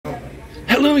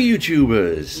Hello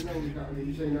YouTubers!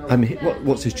 I'm here,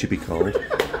 what's this chippy called?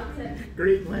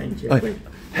 Green Lane Chippy.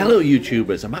 Hello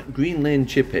YouTubers, I'm at Green Lane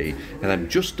Chippy and I'm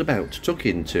just about to tuck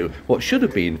into what should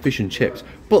have been fish and chips,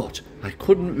 but I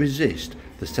couldn't resist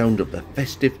the sound of the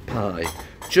festive pie.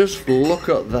 Just look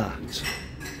at that.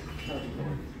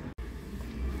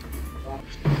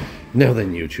 Now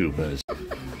then YouTubers.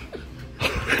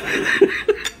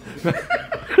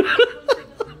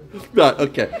 Right,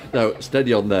 okay, now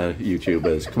steady on there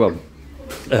YouTubers, come on.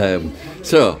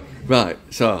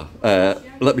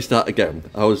 Let me start again.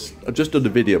 I've just done the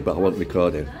video but I wasn't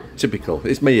recording. Typical,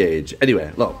 it's my age.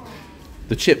 Anyway, look,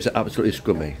 the chips are absolutely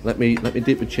scrummy. Let me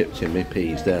dip the chips in my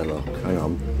peas there, look, hang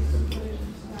on.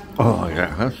 Oh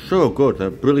yeah, that's so good, they're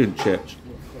brilliant chips.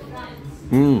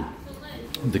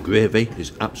 The gravy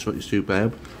is absolutely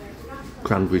superb.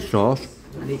 Cranberry sauce.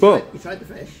 You tried the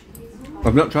fish?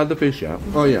 I've not tried the fish yet.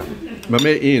 Oh yeah, my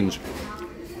mate Ian's.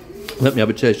 Let me have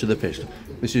a taste of the fish.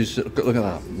 This is, look at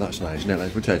that, that's nice. Now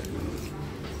let's have a taste.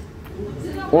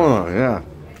 Oh yeah,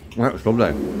 that's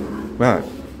lovely. Right,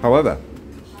 however,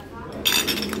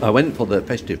 I went for the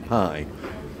festive pie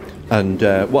and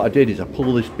what I did is I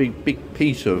pulled this big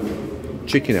piece of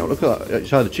chicken out. Look at that,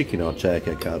 it's either chicken or turkey,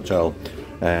 I can't tell.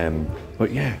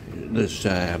 But yeah, there's,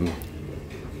 in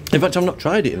fact I've not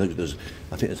tried it. I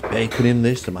think there's bacon in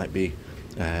this, there might be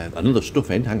another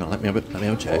stuffing. Hang on, let me have a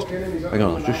taste. Hang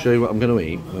on, I'll just show you what I'm going to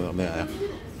eat. There.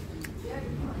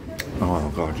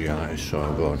 Oh god, yeah, it's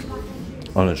so good.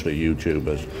 Honestly,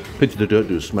 YouTubers, pity they don't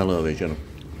do a smell of it, you know.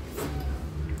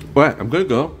 Right, I'm going to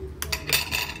go.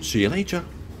 See you later.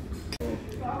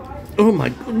 Oh my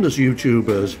goodness,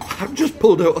 YouTubers, I've just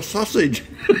pulled out a sausage.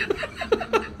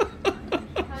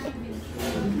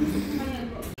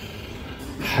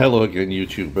 Hello again,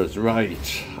 YouTubers.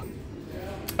 Right,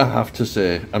 I have to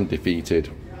say I'm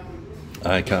defeated.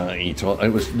 I can't eat all. It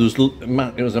was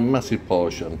a massive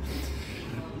portion.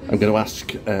 I'm going to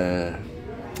ask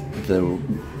the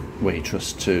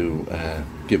waitress to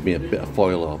give me a bit of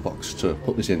foil or box to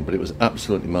put this in, but it was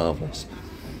absolutely marvellous.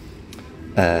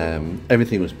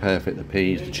 Everything was perfect, the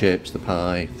peas, the chips, the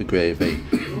pie, the gravy,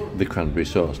 the cranberry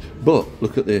sauce. But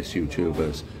look at this,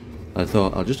 YouTubers. I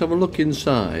thought I'll just have a look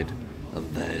inside,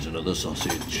 and there's another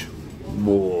sausage.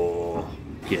 Whoa,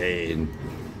 again.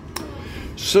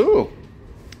 So,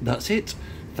 that's it.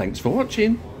 Thanks for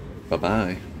watching.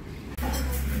 Bye-bye.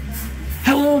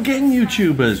 Hello again,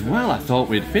 YouTubers. Well, I thought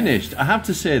we'd finished. I have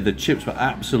to say the chips were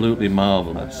absolutely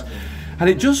marvellous. And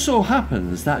it just so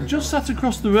happens that just sat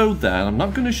across the road there, and I'm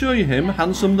not going to show you him,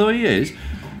 handsome though he is,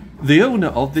 the owner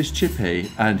of this chippy,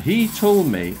 and he told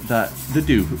me that they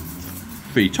do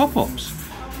free top-ups.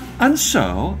 And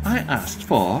so I asked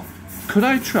for, could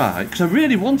I try, because I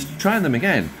really wanted to try them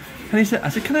again. And I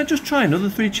said, can I just try another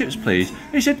 3 chips, please?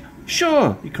 He said,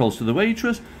 sure. He calls to the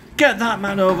waitress, get that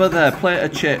man over there, plate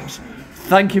of chips.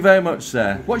 Thank you very much,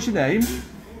 sir. What's your name?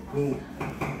 Paul.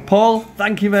 Paul,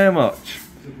 thank you very much.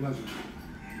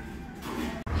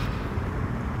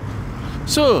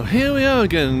 So, here we are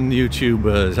again,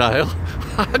 YouTubers.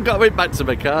 I got me back to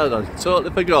my car and I totally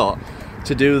forgot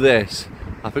to do this.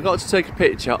 I forgot to take a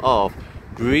picture of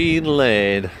Green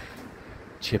Lane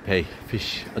Chippy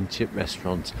Fish and Chip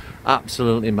Restaurant.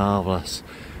 Absolutely marvellous.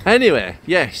 Anyway,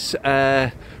 yes,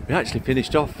 we actually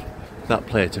finished off that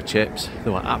plate of chips. They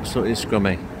were absolutely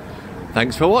scrummy.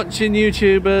 Thanks for watching,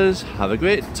 YouTubers. Have a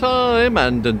great time,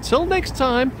 and until next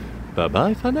time, bye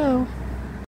bye for now.